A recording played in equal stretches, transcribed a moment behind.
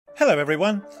Hello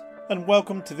everyone, and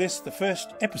welcome to the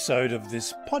first episode of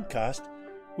this podcast,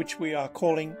 which we are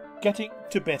calling Getting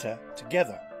to Better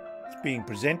Together. It's being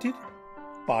presented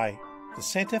by the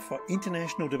Centre for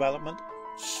International Development,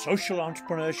 Social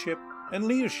Entrepreneurship and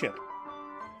Leadership.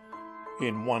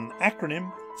 In one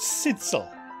acronym, SIDSL.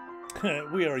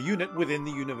 We are a unit within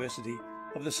the University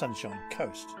of the Sunshine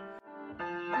Coast.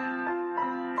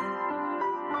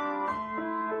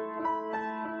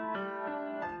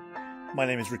 My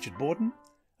name is Richard Bawden,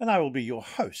 and I will be your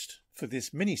host for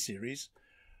this mini-series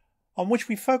on which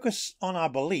we focus on our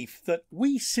belief that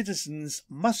we citizens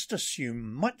must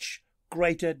assume much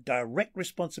greater direct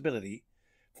responsibility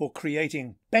for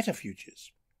creating better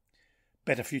futures.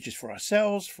 Better futures for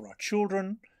ourselves, for our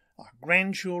children, our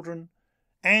grandchildren,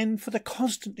 and for the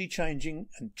constantly changing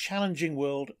and challenging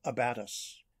world about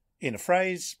us. In a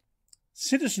phrase,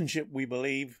 citizenship, we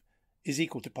believe, is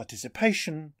equal to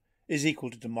participation, is equal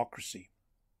to democracy.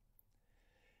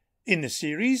 In this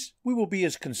series, we will be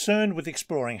as concerned with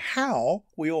exploring how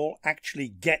we all actually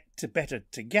get to better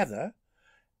together,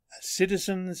 as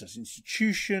citizens, as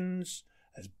institutions,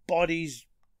 as bodies,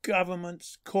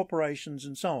 governments, corporations,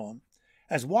 and so on,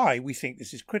 as why we think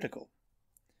this is critical.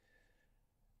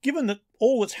 Given that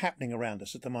all that's happening around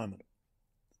us at the moment,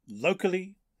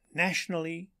 locally,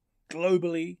 nationally,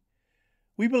 globally,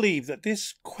 we believe that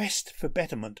this quest for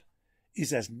betterment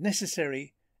is as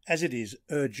necessary as it is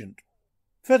urgent.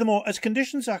 Furthermore, as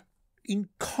conditions are in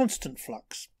constant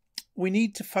flux, we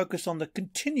need to focus on the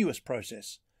continuous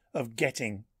process of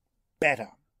getting better.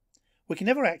 We can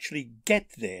never actually get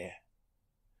there.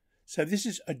 So this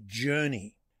is a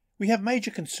journey. We have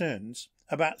major concerns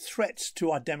about threats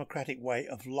to our democratic way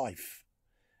of life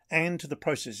and to the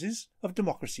processes of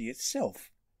democracy itself.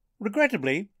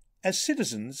 Regrettably, as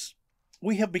citizens,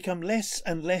 we have become less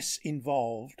and less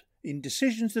involved in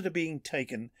decisions that are being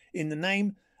taken in the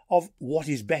name of what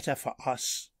is better for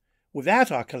us, without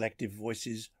our collective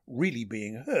voices really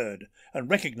being heard, and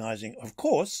recognizing, of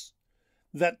course,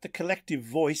 that the collective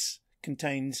voice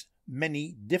contains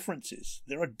many differences.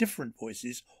 There are different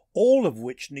voices, all of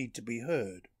which need to be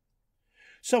heard.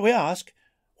 So we ask,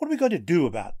 what are we going to do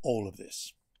about all of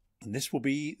this? And this will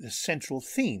be the central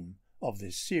theme of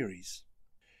this series.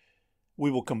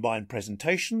 We will combine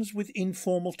presentations with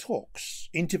informal talks,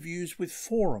 interviews with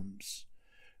forums,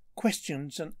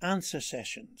 questions and answer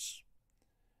sessions,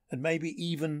 and maybe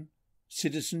even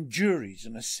citizen juries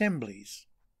and assemblies.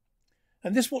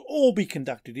 And this will all be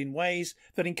conducted in ways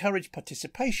that encourage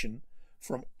participation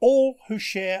from all who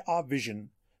share our vision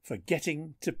for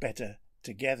getting to better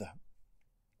together.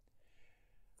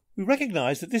 We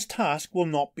recognise that this task will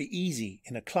not be easy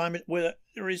in a climate where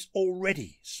there is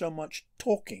already so much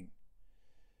talking.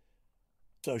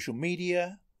 Social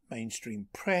media, mainstream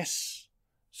press,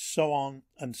 so on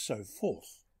and so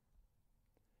forth.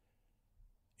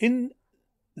 In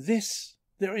this,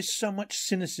 there is so much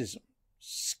cynicism,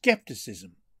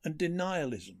 scepticism, and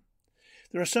denialism.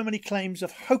 There are so many claims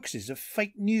of hoaxes, of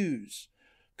fake news,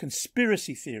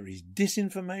 conspiracy theories,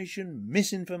 disinformation,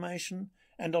 misinformation,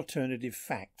 and alternative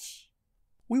facts.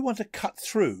 We want to cut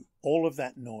through all of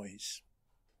that noise.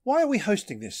 Why are we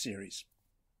hosting this series?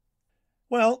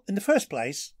 Well, in the first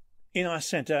place, in our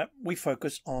centre, we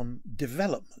focus on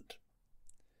development.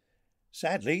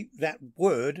 Sadly, that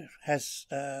word has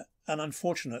an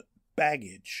unfortunate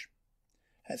baggage.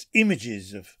 It has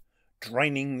images of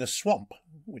draining the swamp,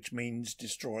 which means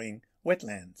destroying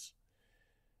wetlands.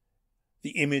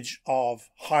 The image of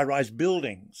high-rise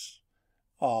buildings,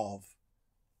 of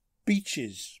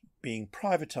beaches being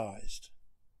privatised,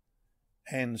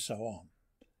 and so on.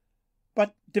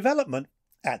 But development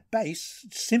at base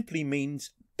simply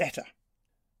means better.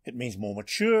 It means more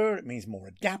mature, it means more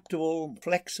adaptable,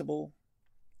 flexible.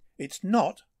 It's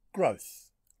not growth.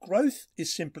 Growth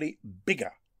is simply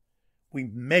bigger. We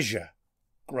measure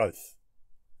growth.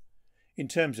 In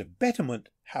terms of betterment,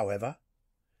 however,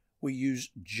 we use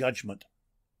judgment.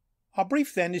 Our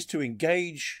brief then is to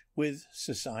engage with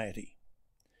society.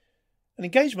 And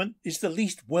engagement is the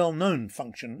least well-known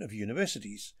function of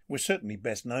universities. We're certainly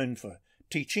best known for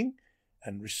teaching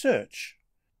and research.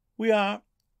 We are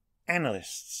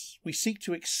analysts. We seek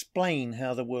to explain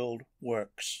how the world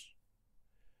works.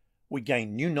 We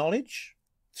gain new knowledge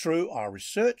through our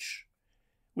research,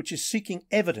 which is seeking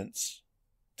evidence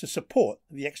to support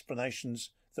the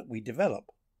explanations that we develop,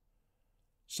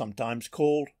 sometimes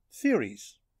called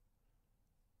theories,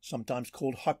 sometimes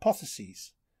called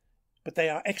hypotheses, but they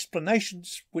are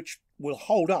explanations which will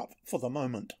hold up for the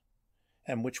moment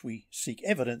and which we seek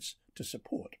evidence to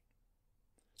support.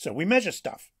 So we measure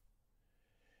stuff.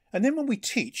 And then when we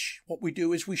teach, what we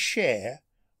do is we share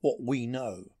what we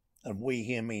know. and we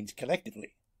here means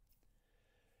collectively.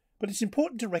 But it's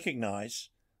important to recognise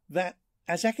that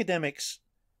as academics,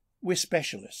 we're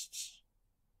specialists.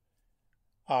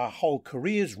 Our whole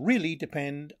careers really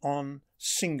depend on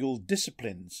single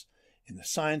disciplines in the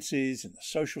sciences, in the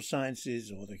social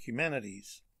sciences, or the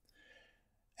humanities.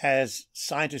 As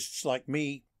scientists like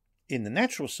me in the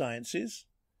natural sciences,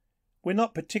 we're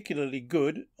not particularly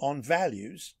good on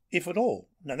values, if at all.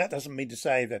 Now, that doesn't mean to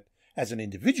say that as an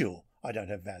individual I don't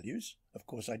have values. Of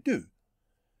course I do.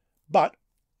 But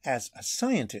as a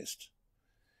scientist,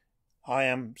 I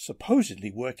am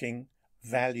supposedly working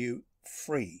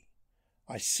value-free.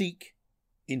 I seek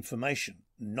information,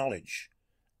 knowledge,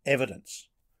 evidence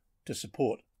to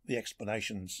support the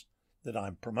explanations that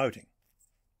I'm promoting.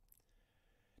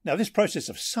 Now, this process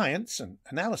of science and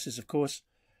analysis, of course,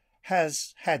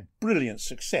 has had brilliant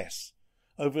success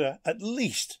over at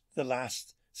least the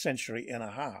last century and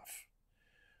a half.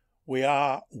 We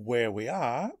are where we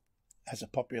are as a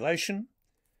population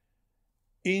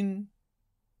in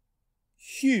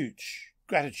huge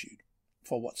gratitude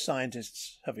for what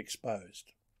scientists have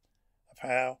exposed, of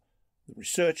how the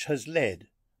research has led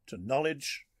to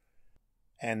knowledge,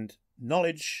 and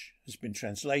knowledge has been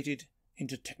translated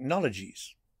into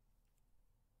technologies.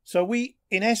 So we,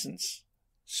 in essence,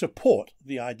 support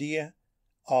the idea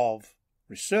of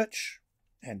research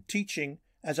and teaching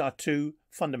as our two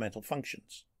fundamental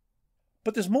functions.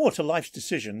 But there's more to life's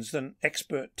decisions than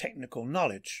expert technical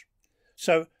knowledge.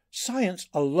 So science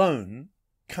alone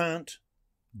can't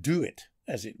do it,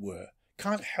 as it were,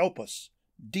 can't help us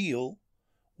deal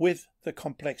with the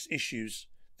complex issues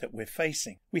that we're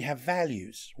facing. We have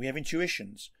values, we have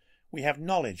intuitions, we have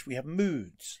knowledge, we have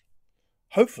moods.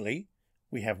 Hopefully,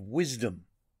 we have wisdom.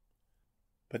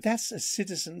 But that's as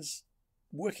citizens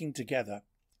working together,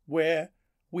 where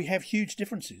we have huge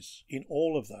differences in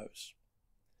all of those.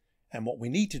 And what we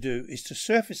need to do is to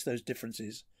surface those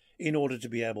differences in order to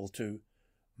be able to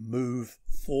move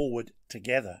forward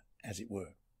together, as it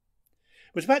were.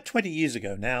 It was about 20 years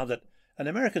ago now that an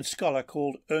American scholar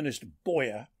called Ernest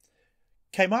Boyer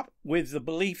came up with the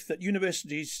belief that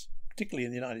universities, particularly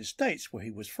in the United States where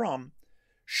he was from,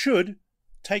 should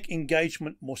take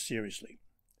engagement more seriously.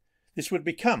 This would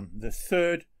become the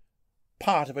third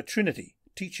part of a trinity: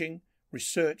 teaching,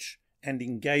 research, and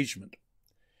engagement.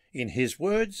 In his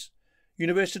words,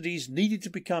 universities needed to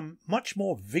become much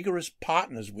more vigorous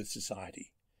partners with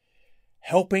society,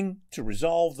 helping to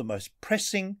resolve the most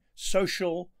pressing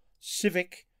social,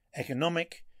 civic,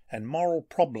 economic, and moral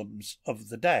problems of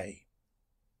the day.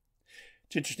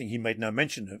 It's interesting he made no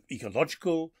mention of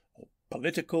ecological, or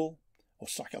political, or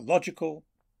psychological.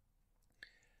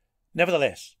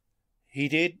 Nevertheless, he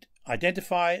did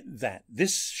identify that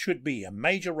this should be a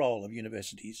major role of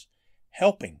universities,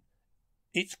 helping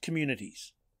its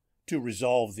communities to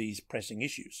resolve these pressing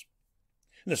issues.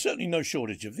 And there's certainly no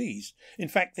shortage of these. In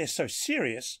fact, they're so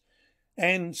serious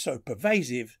and so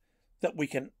pervasive that we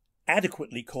can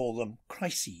adequately call them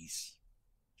crises.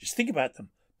 Just think about them: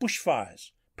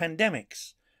 bushfires,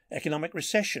 pandemics, economic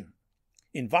recession,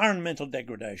 environmental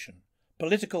degradation,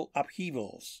 political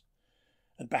upheavals,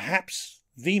 and perhaps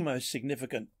the most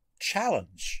significant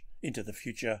challenge into the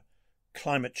future,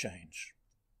 climate change.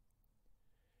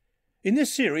 In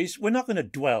this series, we're not going to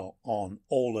dwell on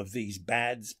all of these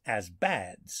bads as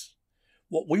bads.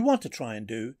 What we want to try and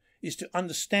do is to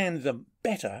understand them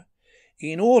better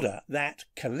in order that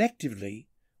collectively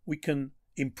we can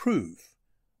improve,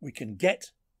 we can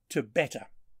get to better,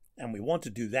 and we want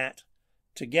to do that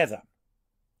together.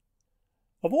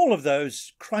 Of all of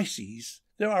those crises,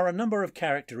 there are a number of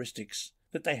characteristics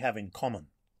that they have in common.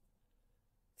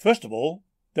 First of all,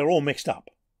 they're all mixed up.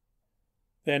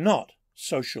 They're not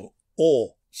social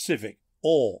or civic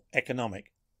or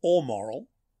economic or moral.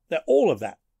 They're all of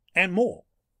that and more.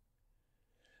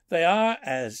 They are,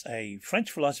 as a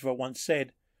French philosopher once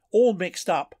said, all mixed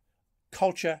up,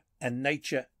 culture and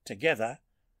nature together,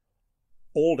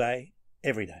 all day,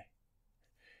 every day.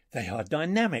 They are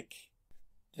dynamic.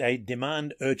 They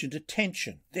demand urgent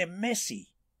attention. They're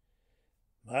messy.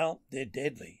 Well, they're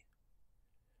deadly.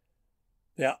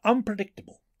 They are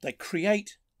unpredictable. They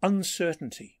create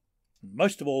uncertainty.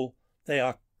 Most of all, they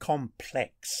are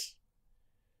complex.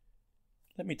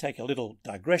 Let me take a little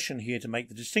digression here to make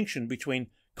the distinction between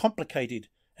complicated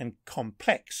and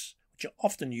complex, which are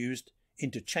often used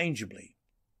interchangeably.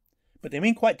 But they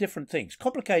mean quite different things.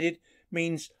 Complicated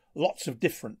means lots of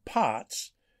different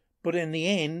parts, but in the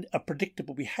end, a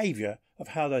predictable behaviour of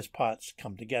how those parts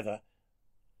come together.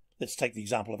 Let's take the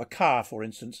example of a car, for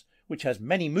instance, which has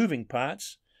many moving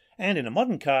parts, and in a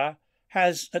modern car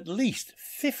has at least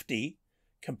 50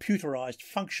 computerized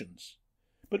functions.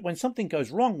 But when something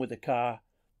goes wrong with the car,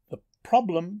 the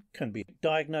problem can be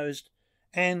diagnosed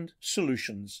and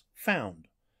solutions found.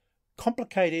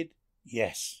 Complicated,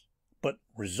 yes, but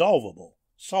resolvable,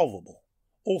 solvable,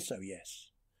 also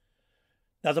yes.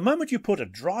 Now, the moment you put a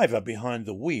driver behind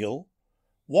the wheel,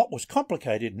 what was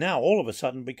complicated now all of a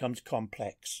sudden becomes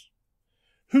complex.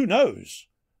 Who knows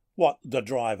what the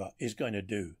driver is going to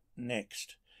do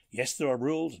next? Yes, there are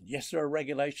rules, yes, there are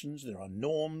regulations, there are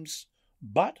norms,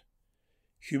 but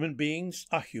human beings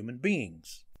are human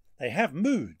beings. They have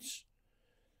moods.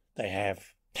 They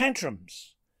have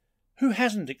tantrums. Who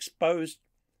hasn't exposed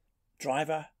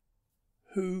driver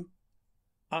who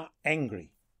are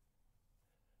angry?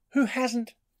 Who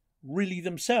hasn't really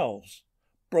themselves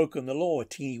broken the law a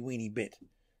teeny-weeny bit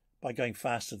by going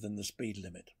faster than the speed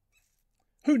limit?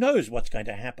 Who knows what's going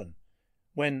to happen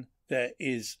when there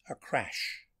is a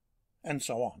crash, and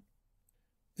so on.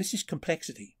 This is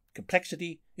complexity.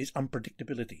 Complexity is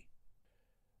unpredictability.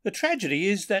 The tragedy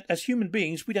is that as human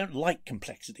beings, we don't like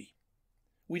complexity.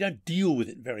 We don't deal with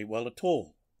it very well at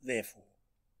all, therefore.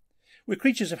 We're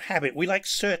creatures of habit. We like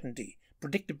certainty,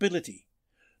 predictability,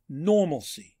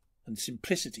 normalcy, and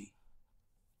simplicity.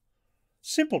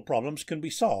 Simple problems can be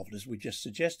solved, as we just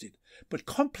suggested, but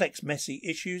complex, messy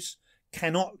issues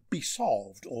cannot be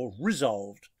solved or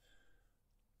resolved,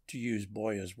 to use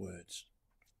Boyer's words.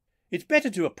 It's better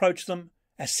to approach them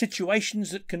as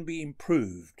situations that can be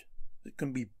improved, that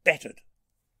can be bettered,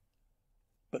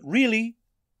 but really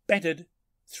bettered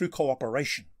through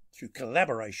cooperation, through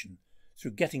collaboration,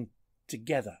 through getting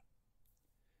together.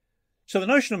 So the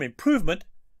notion of improvement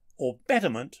or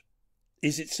betterment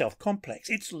is itself complex.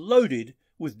 It's loaded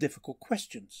with difficult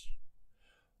questions.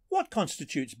 What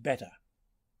constitutes better?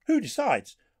 Who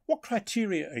decides? What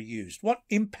criteria are used? What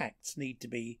impacts need to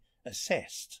be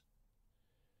assessed?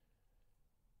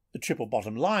 The triple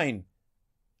bottom line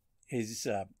is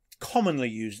commonly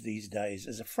used these days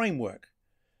as a framework.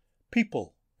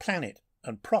 People, planet,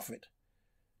 and profit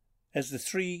as the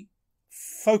three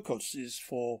focuses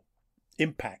for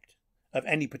impact of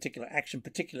any particular action,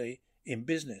 particularly in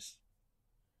business.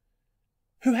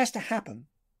 Who has to happen?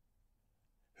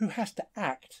 Who has to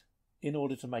act in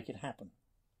order to make it happen?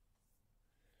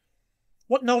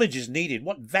 What knowledge is needed?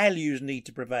 What values need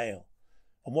to prevail?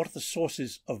 And what are the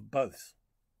sources of both?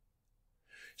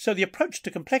 So the approach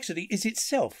to complexity is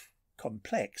itself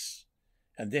complex,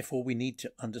 and therefore we need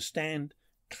to understand,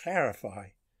 clarify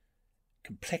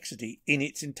complexity in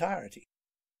its entirety.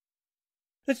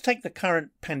 Let's take the current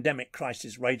pandemic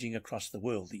crisis raging across the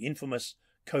world, the infamous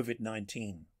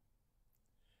COVID-19.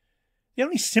 The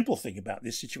only simple thing about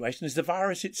this situation is the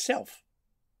virus itself.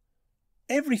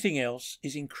 Everything else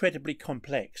is incredibly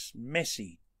complex,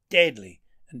 messy, deadly,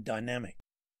 and dynamic.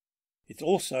 It's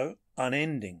also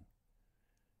unending.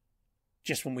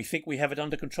 Just when we think we have it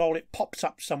under control, it pops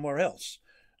up somewhere else.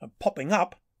 And popping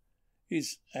up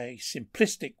is a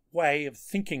simplistic way of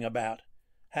thinking about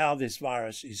how this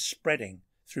virus is spreading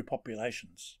through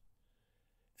populations.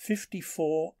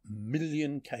 54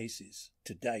 million cases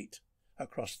to date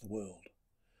across the world.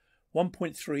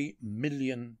 1.3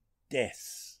 million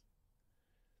deaths.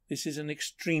 This is an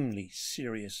extremely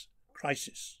serious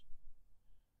crisis.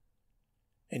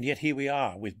 And yet here we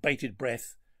are, with bated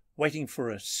breath, waiting for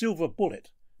a silver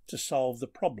bullet to solve the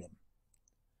problem.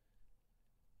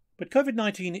 But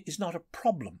COVID-19 is not a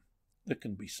problem that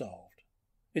can be solved.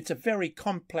 It's a very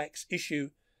complex issue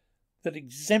that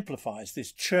exemplifies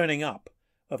this churning up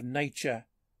of nature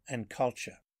and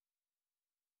culture.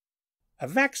 A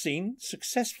vaccine,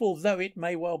 successful though it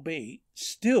may well be,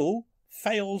 still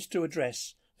fails to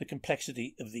address the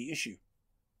complexity of the issue.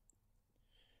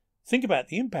 Think about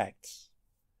the impacts.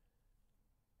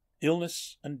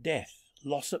 Illness and death,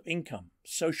 loss of income,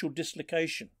 social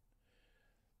dislocation,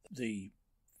 the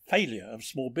failure of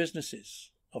small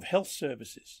businesses, of health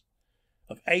services,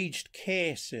 of aged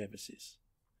care services,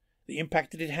 the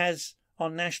impact that it has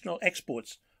on national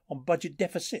exports, on budget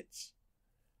deficits,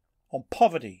 on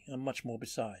poverty, and much more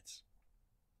besides.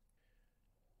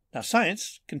 Now,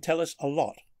 science can tell us a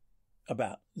lot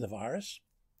about the virus.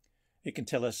 It can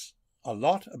tell us a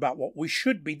lot about what we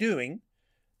should be doing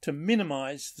to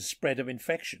minimize the spread of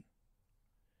infection.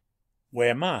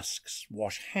 Wear masks,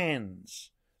 wash hands,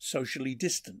 socially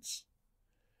distance,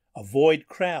 avoid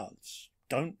crowds,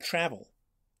 don't travel.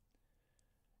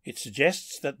 It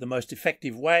suggests that the most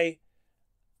effective way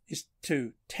is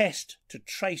to test, to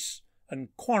trace and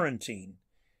quarantine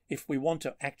if we want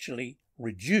to actually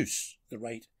reduce the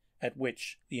rate at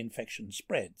which the infection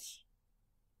spreads.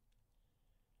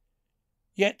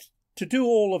 Yet, to do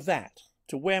all of that,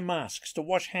 to wear masks, to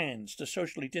wash hands, to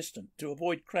socially distance, to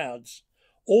avoid crowds,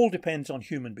 all depends on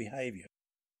human behaviour.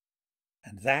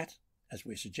 And that, as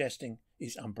we're suggesting,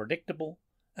 is unpredictable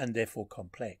and therefore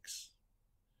complex.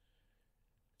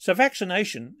 So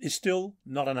vaccination is still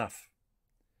not enough.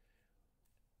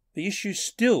 The issue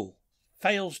still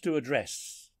fails to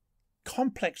address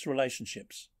complex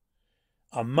relationships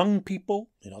among people,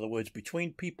 in other words,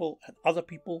 between people and other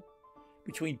people,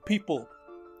 between people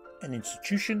and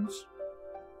institutions,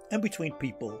 and between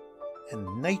people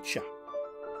and nature.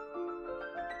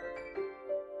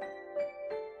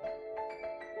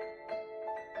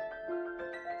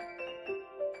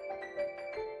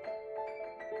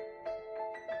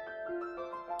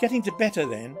 Getting to better,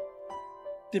 then,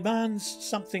 demands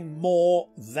something more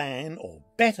than or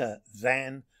better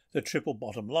than the triple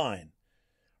bottom line.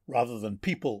 Rather than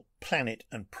people, planet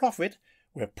and profit,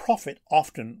 where profit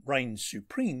often reigns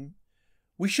supreme,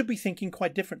 we should be thinking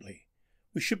quite differently.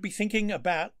 We should be thinking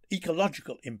about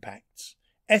ecological impacts,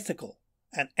 ethical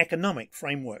and economic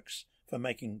frameworks for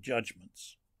making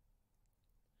judgments.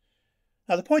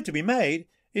 Now, the point to be made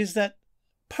is that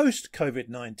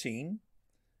post-COVID-19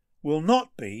 will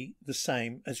not be the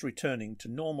same as returning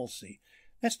to normalcy.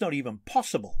 That's not even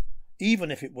possible,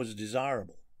 even if it was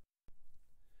desirable.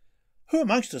 Who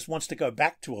amongst us wants to go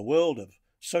back to a world of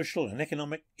social and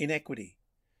economic inequity,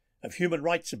 of human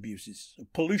rights abuses,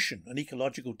 of pollution and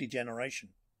ecological degeneration,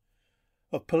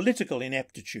 of political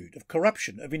ineptitude, of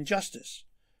corruption, of injustice,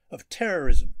 of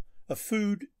terrorism, of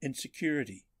food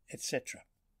insecurity, etc.?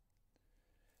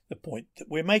 The point that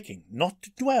we're making, not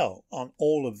to dwell on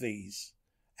all of these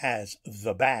as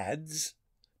the bads,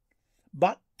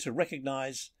 but to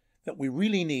recognise that we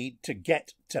really need to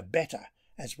get to better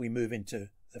as we move into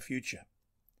the future.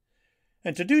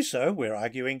 And to do so, we're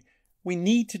arguing, we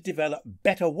need to develop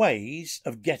better ways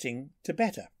of getting to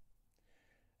better.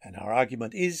 And our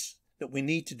argument is that we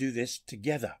need to do this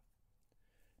together.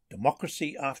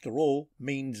 Democracy, after all,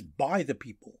 means by the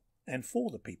people and for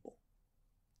the people.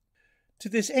 To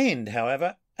this end,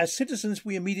 however, as citizens,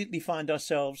 we immediately find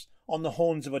ourselves on the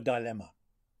horns of a dilemma.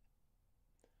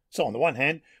 So on the one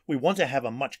hand, we want to have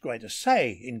a much greater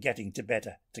say in getting to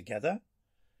better together,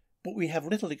 but we have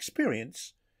little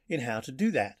experience in how to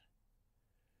do that.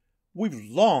 We've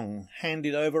long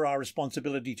handed over our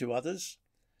responsibility to others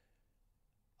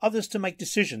to make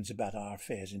decisions about our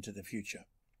affairs into the future,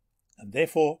 and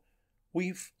therefore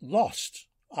we've lost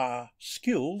our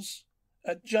skills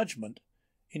at judgment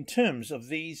in terms of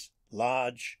these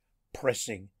large,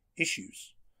 pressing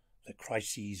issues, the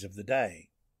crises of the day.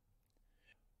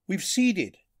 We've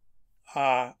ceded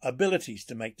our abilities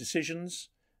to make decisions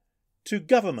to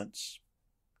governments,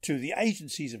 to the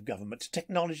agencies of government, to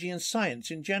technology and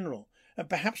science in general, and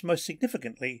perhaps most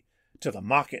significantly to the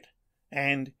market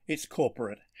and its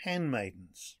corporate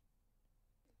handmaidens.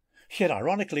 Yet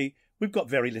ironically, we've got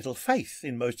very little faith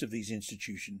in most of these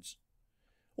institutions,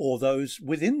 or those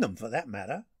within them for that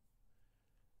matter.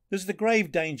 There's the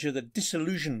grave danger that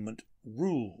disillusionment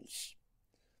rules.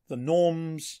 The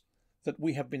norms that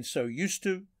we have been so used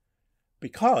to,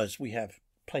 because we have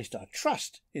placed our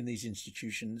trust in these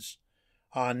institutions,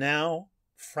 are now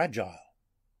fragile.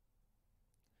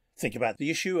 Think about the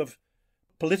issue of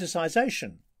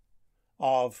politicization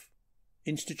of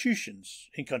institutions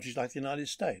in countries like the United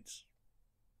States.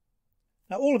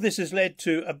 Now, all of this has led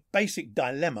to a basic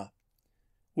dilemma,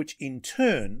 which in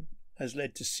turn has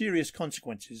led to serious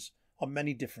consequences on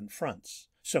many different fronts.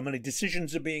 So many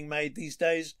decisions are being made these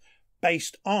days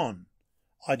based on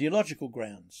ideological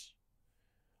grounds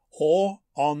or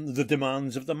on the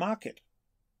demands of the market.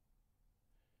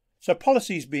 So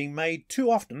policy is being made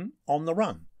too often on the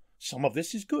run. Some of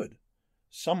this is good.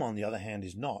 Some, on the other hand,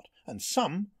 is not. And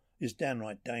some is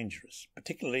downright dangerous,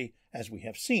 particularly as we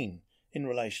have seen in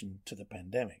relation to the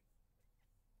pandemic.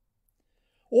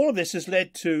 All of this has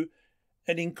led to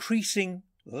an increasing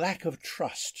lack of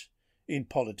trust in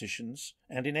politicians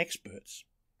and in experts.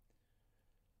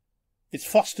 It's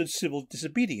fostered civil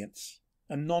disobedience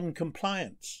and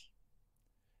non-compliance,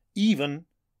 even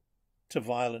to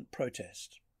violent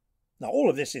protest. Now, all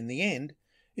of this, in the end,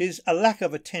 is a lack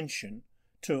of attention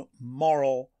to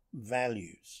moral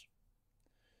values.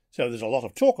 So there's a lot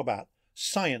of talk about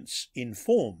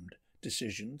science-informed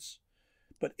decisions,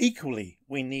 but equally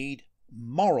we need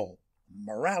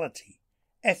morality,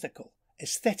 ethical,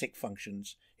 aesthetic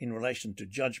functions in relation to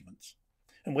judgments.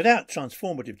 And without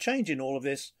transformative change in all of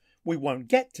this, we won't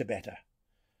get to better.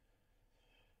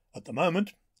 At the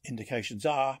moment, indications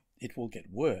are it will get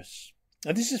worse.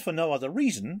 And this is for no other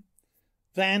reason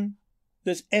than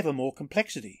there's ever more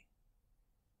complexity.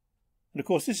 And of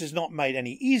course, this is not made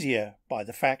any easier by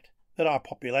the fact that our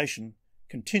population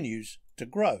continues to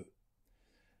grow.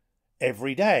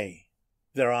 Every day,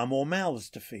 there are more mouths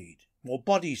to feed. more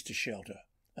bodies to shelter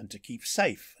and to keep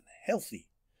safe and healthy,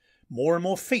 more and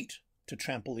more feet to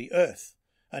trample the earth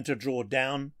and to draw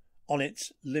down on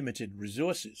its limited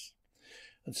resources.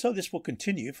 And so this will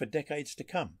continue for decades to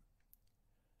come.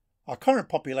 Our current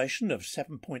population of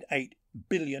 7.8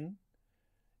 billion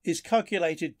is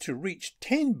calculated to reach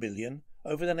 10 billion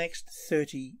over the next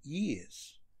 30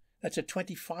 years. That's a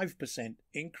 25%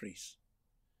 increase.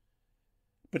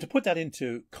 But to put that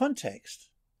into context,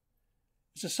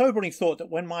 it's a sobering thought that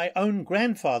when my own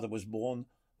grandfather was born,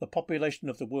 the population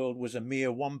of the world was a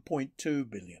mere 1.2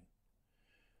 billion.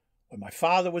 When my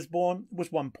father was born, it was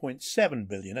 1.7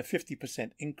 billion, a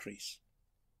 50% increase.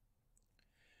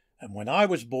 And when I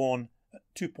was born at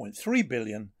 2.3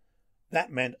 billion,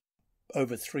 that meant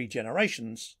over 3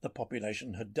 generations, the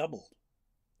population had doubled.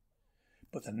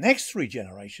 But the next 3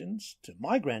 generations, to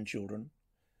my grandchildren,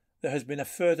 there has been a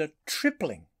further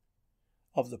tripling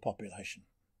of the population.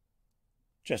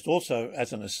 Just also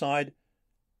as an aside,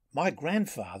 my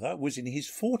grandfather was in his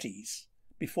 40s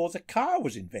before the car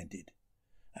was invented.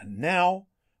 And now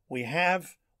we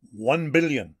have 1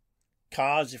 billion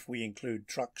cars, if we include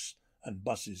trucks and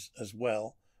buses as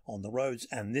well, on the roads,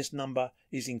 and this number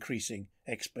is increasing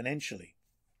exponentially.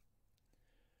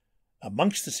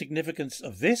 Amongst the significance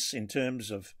of this in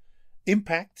terms of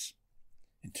impacts,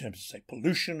 in terms of, say,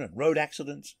 pollution and road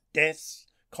accidents, deaths,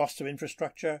 cost of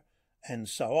infrastructure, and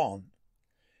so on,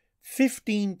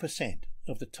 15%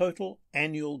 of the total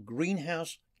annual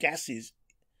greenhouse gases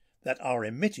that are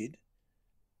emitted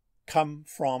come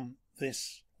from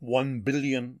this 1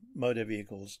 billion motor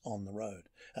vehicles on the road.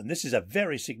 And this is a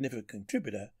very significant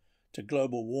contributor to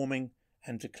global warming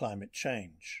and to climate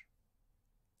change.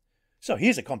 So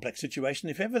here's a complex situation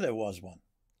if ever there was one.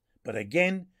 But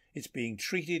again, it's being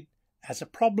treated as a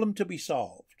problem to be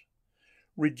solved.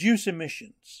 Reduce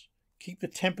emissions. Keep the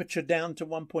temperature down to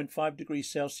 1.5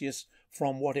 degrees Celsius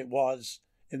from what it was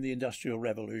in the Industrial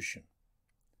Revolution.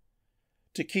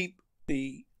 To keep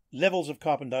the levels of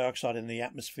carbon dioxide in the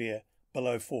atmosphere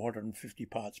below 450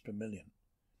 parts per million.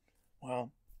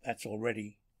 Well, that's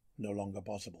already no longer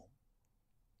possible.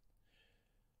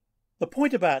 The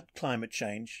point about climate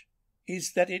change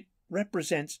is that it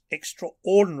represents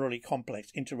extraordinarily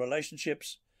complex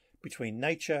interrelationships between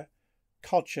nature,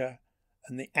 culture,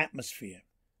 and the atmosphere.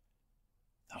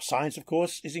 Now, science, of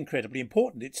course, is incredibly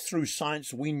important. It's through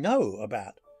science we know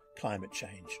about climate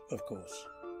change, of course.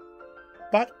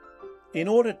 But in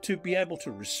order to be able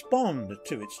to respond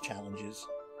to its challenges,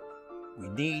 we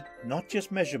need not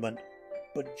just measurement,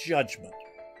 but judgment.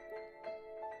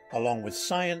 Along with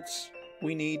science,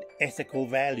 we need ethical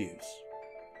values.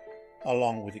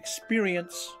 Along with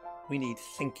experience, we need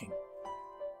thinking.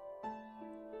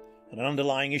 And an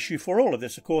underlying issue for all of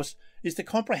this, of course, is the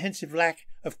comprehensive lack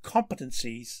of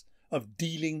competencies of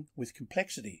dealing with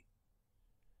complexity.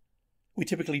 We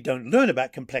typically don't learn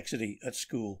about complexity at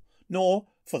school, nor,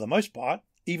 for the most part,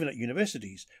 even at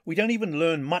universities. We don't even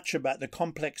learn much about the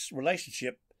complex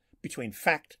relationship between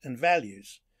fact and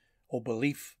values, or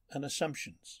belief and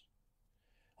assumptions.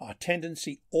 Our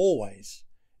tendency always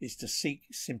is to seek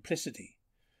simplicity.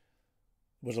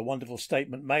 There was a wonderful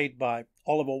statement made by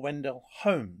Oliver Wendell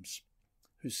Holmes,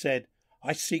 who said,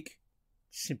 "I seek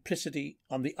simplicity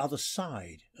on the other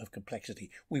side of complexity."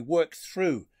 We work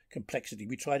through complexity.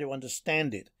 We try to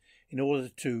understand it in order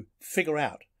to figure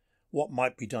out what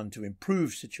might be done to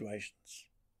improve situations.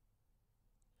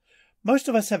 Most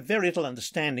of us have very little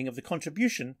understanding of the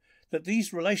contribution that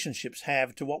these relationships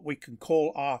have to what we can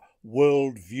call our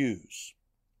world views,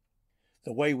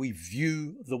 the way we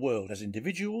view the world as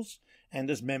individuals and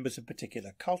as members of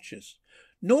particular cultures.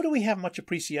 Nor do we have much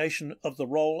appreciation of the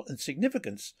role and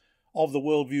significance of the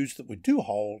worldviews that we do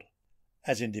hold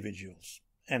as individuals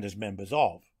and as members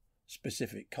of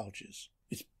specific cultures.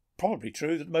 It's probably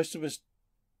true that most of us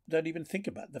don't even think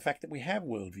about the fact that we have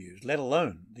worldviews, let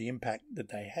alone the impact that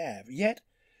they have. Yet,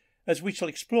 as we shall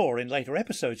explore in later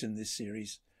episodes in this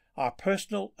series, our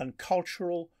personal and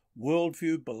cultural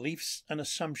worldview beliefs and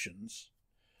assumptions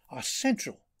are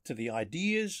central to the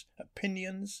ideas,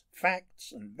 opinions,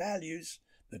 facts and values,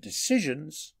 the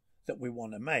decisions that we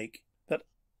want to make that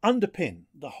underpin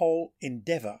the whole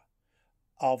endeavour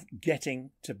of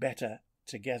getting to better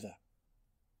together.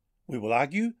 We will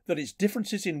argue that it's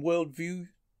differences in worldview,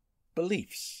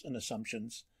 beliefs and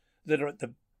assumptions that are at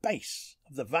the base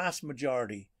of the vast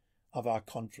majority of our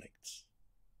conflicts.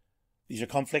 These are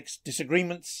conflicts,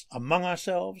 disagreements among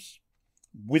ourselves,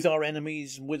 with our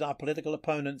enemies, with our political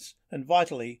opponents, and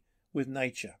vitally with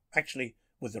nature. Actually,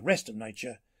 with the rest of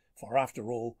nature, for after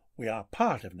all, we are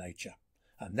part of nature,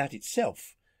 and that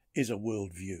itself is a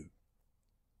worldview.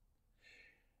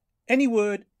 Any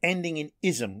word ending in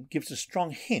ism gives a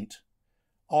strong hint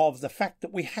of the fact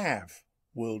that we have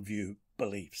worldview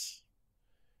beliefs.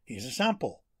 Here's a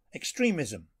sample: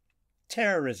 extremism,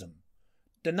 terrorism,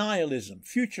 denialism,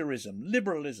 futurism,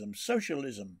 liberalism,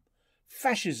 socialism,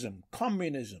 fascism,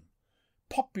 communism,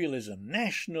 populism,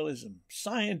 nationalism,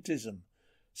 scientism,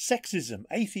 sexism,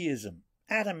 atheism,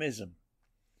 atomism,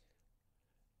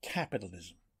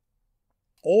 capitalism.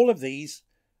 All of these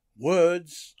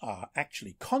words are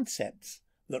actually concepts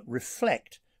that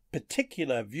reflect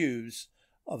particular views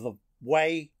of the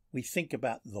way we think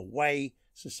about the way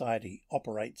society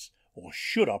operates or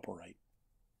should operate.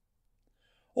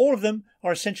 All of them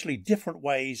are essentially different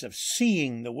ways of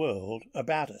seeing the world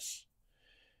about us,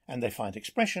 and they find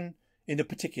expression in the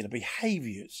particular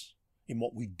behaviours, in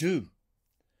what we do.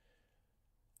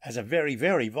 As a very,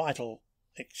 very vital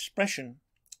expression,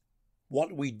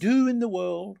 what we do in the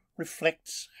world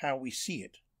reflects how we see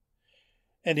it.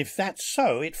 And if that's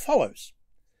so, it follows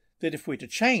that if we're to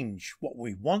change what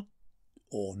we want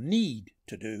or need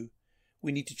to do,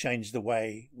 we need to change the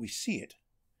way we see it.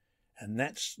 And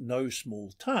that's no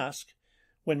small task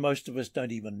when most of us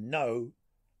don't even know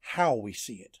how we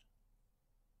see it.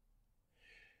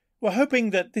 We're hoping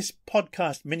that this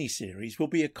podcast mini-series will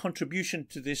be a contribution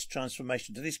to this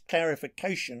transformation, to this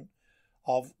clarification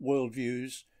of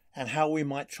worldviews and how we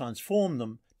might transform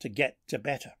them to get to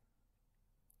better.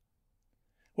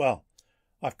 Well,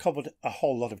 I've covered a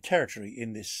whole lot of territory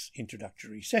in this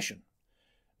introductory session,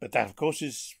 but that, of course,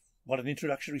 is what an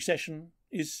introductory session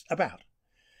is about.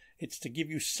 It's to give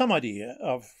you some idea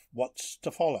of what's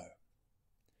to follow.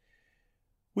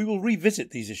 We will revisit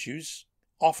these issues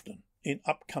often in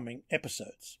upcoming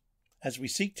episodes as we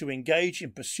seek to engage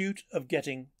in pursuit of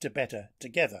getting to better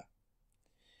together.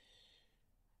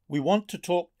 We want to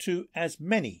talk to as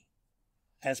many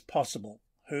as possible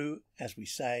who, as we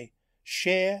say,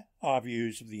 share our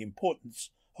views of the importance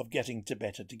of getting to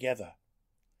better together.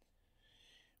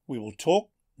 We will talk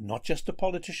not just to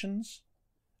politicians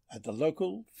at the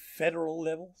local, federal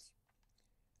levels.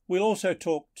 We'll also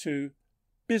talk to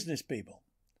business people,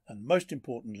 and most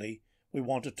importantly, we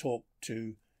want to talk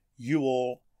to you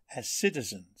all as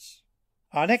citizens.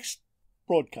 Our next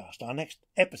broadcast, our next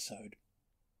episode,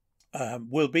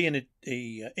 will be an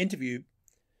interview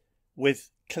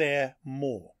with Claire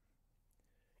Moore.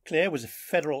 Claire was a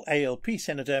federal ALP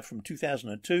senator from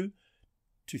 2002 to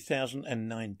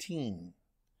 2019.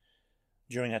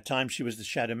 During that time, she was the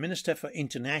Shadow Minister for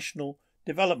International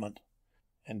Development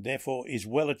and therefore is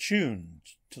well attuned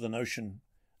to the notion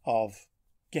of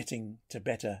getting to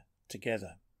better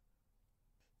together.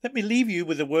 Let me leave you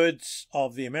with the words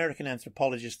of the American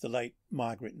anthropologist, the late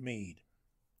Margaret Mead.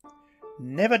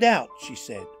 "Never doubt," she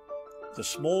said, "the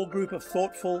small group of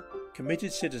thoughtful,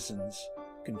 committed citizens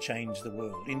can change the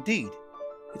world. Indeed,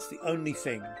 it's the only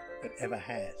thing that ever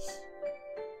has."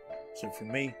 So for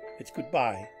me, it's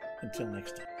goodbye until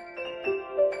next time.